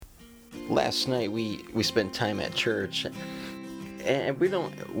last night we spent time at church, and we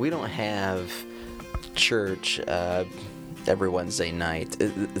don't have church every Wednesday night.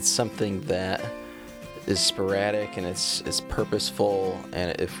 It's something that is sporadic and it's purposeful,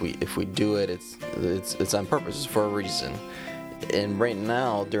 and if we do it, it's on purpose. It's for a reason. And right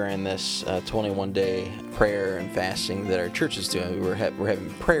now, during this 21-day prayer and fasting that our church is doing, we're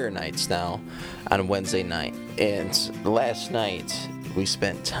having prayer nights now on Wednesday night. And last night, we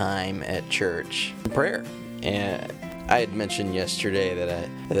spent time at church in prayer. And I had mentioned yesterday that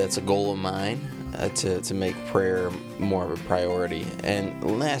that's a goal of mine, to make prayer more of a priority.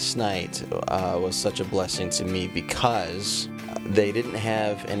 And last night was such a blessing to me because they didn't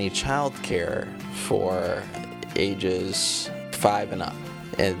have any childcare for ages 5 and up,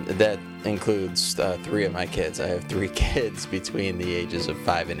 and that includes 3 of my kids. I have 3 kids between the ages of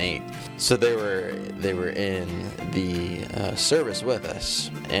 5 and 8. So they were in the service with us,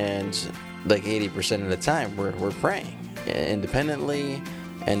 and like 80% of the time we're praying independently.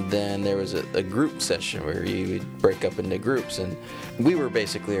 And then there was a group session where you would break up into groups, and we were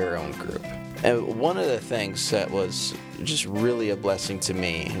basically our own group. And one of the things that was just really a blessing to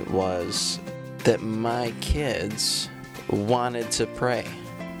me was that my kids wanted to pray.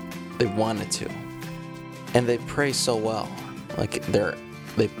 They wanted to. And they pray so well. Like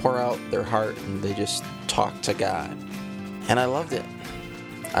they pour out their heart and they just talk to God. And I loved it.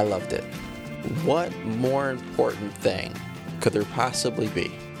 I loved it. What more important thing could there possibly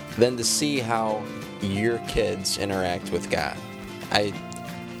be than to see how your kids interact with God? I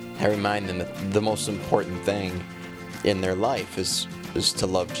remind them that the most important thing in their life is to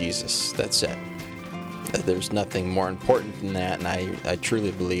love Jesus. That's it. There's nothing more important than that, and I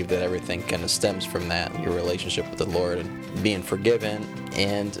truly believe that everything kind of stems from that, your relationship with the Lord and being forgiven.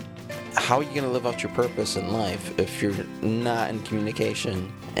 And how are you going to live out your purpose in life if you're not in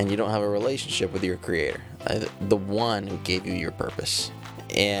communication and you don't have a relationship with your Creator, the one who gave you your purpose?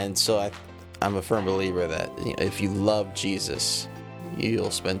 And so I'm a firm believer that if you love Jesus,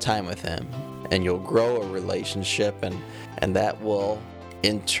 you'll spend time with Him and you'll grow a relationship, and that will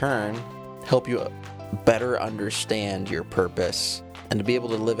in turn help you better understand your purpose and to be able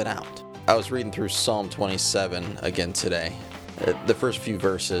to live it out. I was reading through Psalm 27 again today. The first few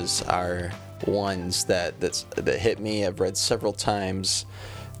verses are ones that hit me. I've read several times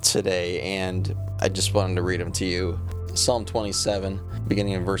today, and I just wanted to read them to you. Psalm 27,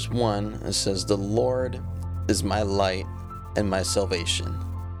 beginning in verse 1, it says, "The Lord is my light and my salvation.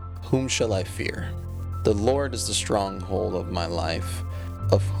 Whom shall I fear? The Lord is the stronghold of my life.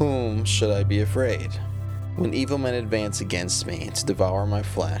 Of whom should I be afraid? When evil men advance against me to devour my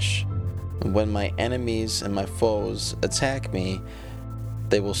flesh, and when my enemies and my foes attack me,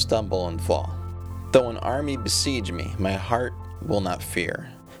 they will stumble and fall. Though an army besiege me, my heart will not fear.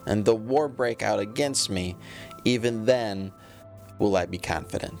 And though war break out against me, even then will I be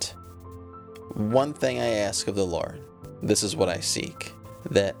confident. One thing I ask of the Lord, this is what I seek,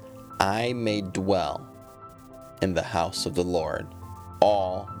 that I may dwell in the house of the Lord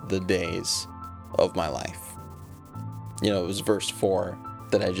all the days of my life." It was verse 4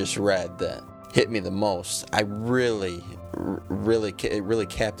 that I just read that hit me the most. It really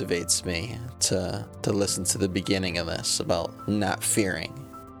captivates me to listen to the beginning of this about not fearing,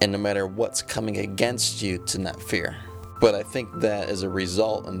 and no matter what's coming against you, to not fear. But I think that as a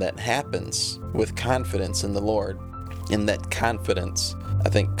result, and that happens with confidence in the Lord, and that confidence I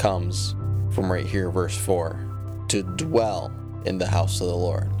think comes from right here, verse 4, to dwell in the house of the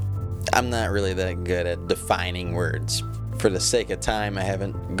Lord. I'm not really that good at defining words. For the sake of time, I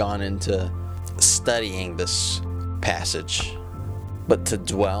haven't gone into studying this passage. But to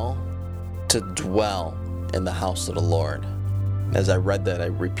dwell in the house of the Lord. As I read that, I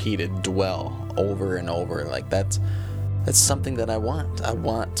repeated dwell over and over. Like that's something that I want. I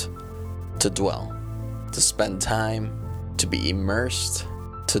want to dwell, to spend time, to be immersed,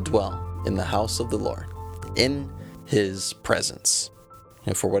 to dwell in the house of the Lord, in His presence.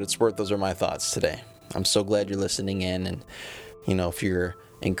 And for what it's worth, those are my thoughts today. I'm so glad you're listening in, and if you're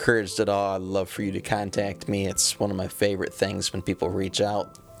encouraged at all, I'd love for you to contact me. It's one of my favorite things when people reach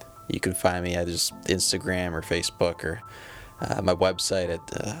out. You can find me at just Instagram or Facebook or my website at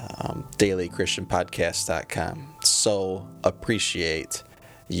dailychristianpodcast.com. So appreciate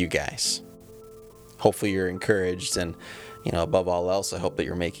you guys. Hopefully you're encouraged, and above all else, I hope that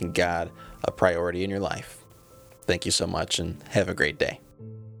you're making God a priority in your life. Thank you so much, and have a great day.